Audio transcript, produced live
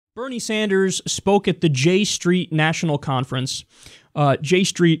Bernie Sanders spoke at the J Street National Conference. J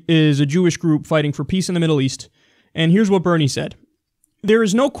Street is a Jewish group fighting for peace in the Middle East. And here's what Bernie said. There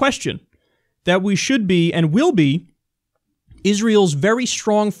is no question that we should be and will be Israel's very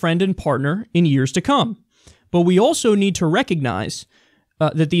strong friend and partner in years to come. But we also need to recognize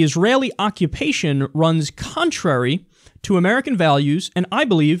that the Israeli occupation runs contrary to American values and, I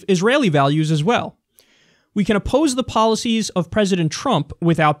believe, Israeli values as well. We can oppose the policies of President Trump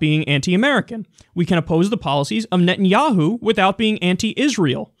without being anti-American. We can oppose the policies of Netanyahu without being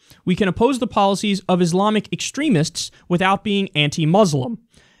anti-Israel. We can oppose the policies of Islamic extremists without being anti-Muslim.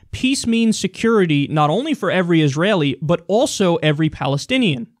 Peace means security not only for every Israeli, but also every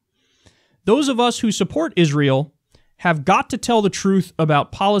Palestinian. Those of us who support Israel have got to tell the truth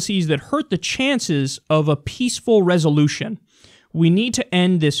about policies that hurt the chances of a peaceful resolution. We need to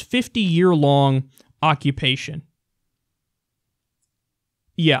end this 50-year-long occupation.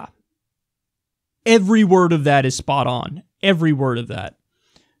 Yeah. Every word of that is spot on. Every word of that.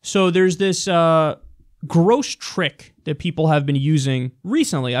 So there's this gross trick that people have been using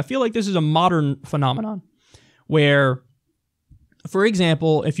recently. I feel like this is a modern phenomenon where, for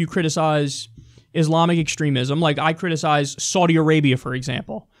example, if you criticize Islamic extremism, like I criticize Saudi Arabia, for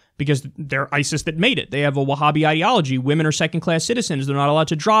example, because they're ISIS that made it. They have a Wahhabi ideology. Women are second-class citizens. They're not allowed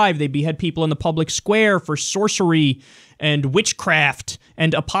to drive. They behead people in the public square for sorcery and witchcraft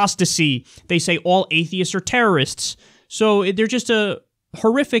and apostasy. They say all atheists are terrorists. So they're just a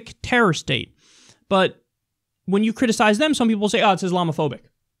horrific terror state. But when you criticize them, some people say, oh, it's Islamophobic.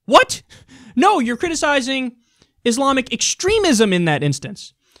 What? No, you're criticizing Islamic extremism in that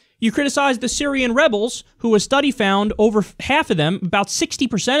instance. You criticize the Syrian rebels, who a study found over half of them, about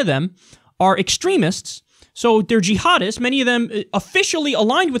 60% of them, are extremists. So they're jihadists, many of them officially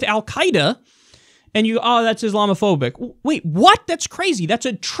aligned with Al-Qaeda. And you, oh, that's Islamophobic. Wait, what? That's crazy. That's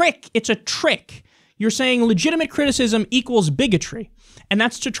a trick. It's a trick. You're saying legitimate criticism equals bigotry. And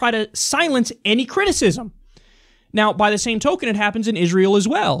that's to try to silence any criticism. Now, by the same token, it happens in Israel as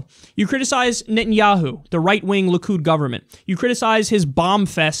well. You criticize Netanyahu, the right-wing Likud government. You criticize his bomb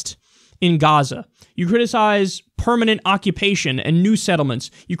fest in Gaza. You criticize permanent occupation and new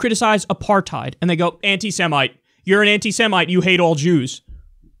settlements. You criticize apartheid, and they go, anti-Semite. You're an anti-Semite. You hate all Jews.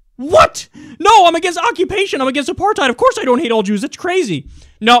 What? No, I'm against occupation. I'm against apartheid. Of course I don't hate all Jews. That's crazy.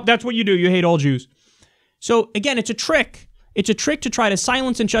 No, that's what you do. You hate all Jews. So, again, it's a trick. It's a trick to try to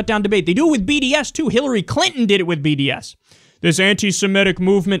silence and shut down debate. They do it with BDS, too. Hillary Clinton did it with BDS. This anti-Semitic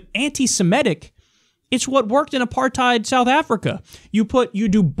movement. Anti-Semitic? It's what worked in apartheid South Africa. You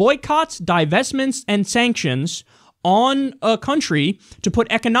do boycotts, divestments, and sanctions on a country to put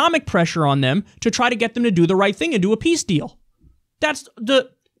economic pressure on them to try to get them to do the right thing and do a peace deal. That's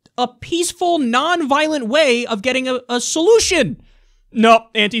a peaceful, non-violent way of getting a solution. No,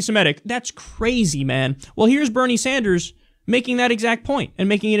 anti-Semitic. That's crazy, man. Well, here's Bernie Sanders making that exact point and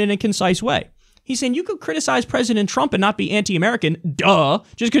making it in a concise way. He's saying you could criticize President Trump and not be anti-American. Duh.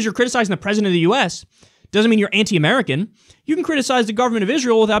 Just because you're criticizing the president of the U.S. doesn't mean you're anti-American. You can criticize the government of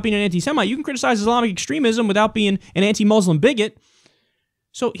Israel without being an anti-Semite. You can criticize Islamic extremism without being an anti-Muslim bigot.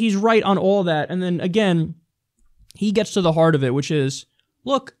 So he's right on all that. And then, again, he gets to the heart of it, which is,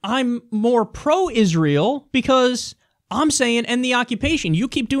 look, I'm more pro-Israel because I'm saying end the occupation. You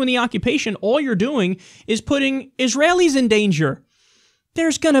keep doing the occupation, all you're doing is putting Israelis in danger.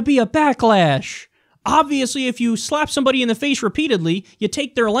 There's going to be a backlash. Obviously, if you slap somebody in the face repeatedly, you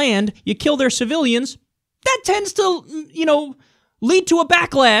take their land, you kill their civilians, that tends to, lead to a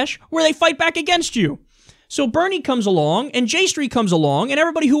backlash where they fight back against you. So Bernie comes along, and J Street comes along, and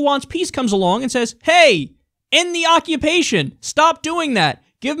everybody who wants peace comes along and says, hey, end the occupation. Stop doing that.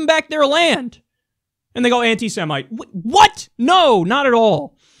 Give them back their land. And they go anti-Semite. What? No, not at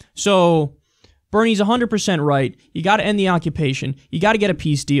all. So Bernie's 100% right. You got to end the occupation. You got to get a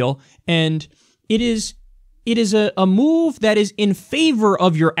peace deal. And it is a move that is in favor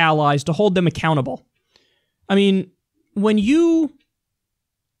of your allies to hold them accountable. I mean, when you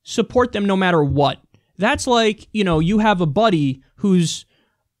support them no matter what, that's like, you have a buddy who's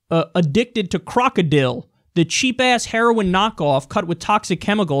addicted to Crocodile, the cheap-ass heroin knockoff cut with toxic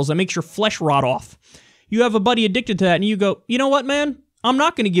chemicals that makes your flesh rot off. You have a buddy addicted to that, and you go, you know what, man? I'm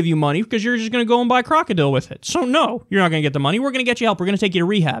not going to give you money because you're just going to go and buy Crocodile with it. So no, you're not going to get the money. We're going to get you help. We're going to take you to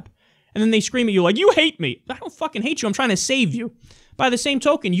rehab. And then they scream at you like, you hate me. I don't fucking hate you. I'm trying to save you. By the same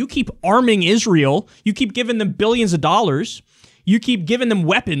token, you keep arming Israel. You keep giving them billions of dollars. You keep giving them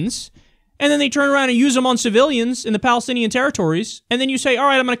weapons. And then they turn around and use them on civilians in the Palestinian territories. And then you say, all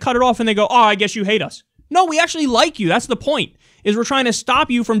right, I'm going to cut it off. And they go, oh, I guess you hate us. No, we actually like you. That's the point, is we're trying to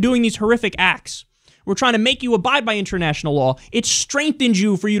stop you from doing these horrific acts. We're trying to make you abide by international law. It strengthens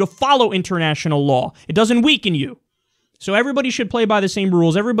you for you to follow international law. It doesn't weaken you. So everybody should play by the same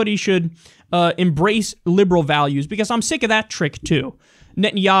rules. Everybody should embrace liberal values, because I'm sick of that trick too.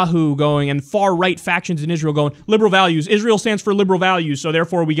 Netanyahu going and far-right factions in Israel going, liberal values. Israel stands for liberal values, so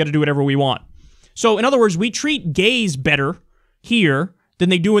therefore we get to do whatever we want. So in other words, we treat gays better here than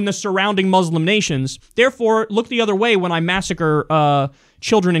they do in the surrounding Muslim nations. Therefore, look the other way when I massacre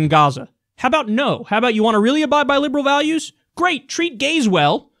children in Gaza. How about no? How about you want to really abide by liberal values? Great, treat gays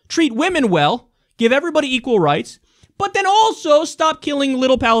well, treat women well, give everybody equal rights, but then also stop killing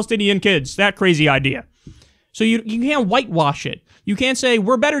little Palestinian kids. That crazy idea. So you can't whitewash it. You can't say,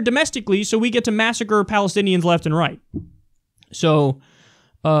 we're better domestically, so we get to massacre Palestinians left and right. So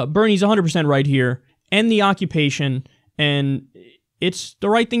Bernie's 100% right here. End the occupation, and it's the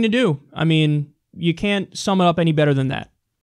right thing to do. I mean, you can't sum it up any better than that.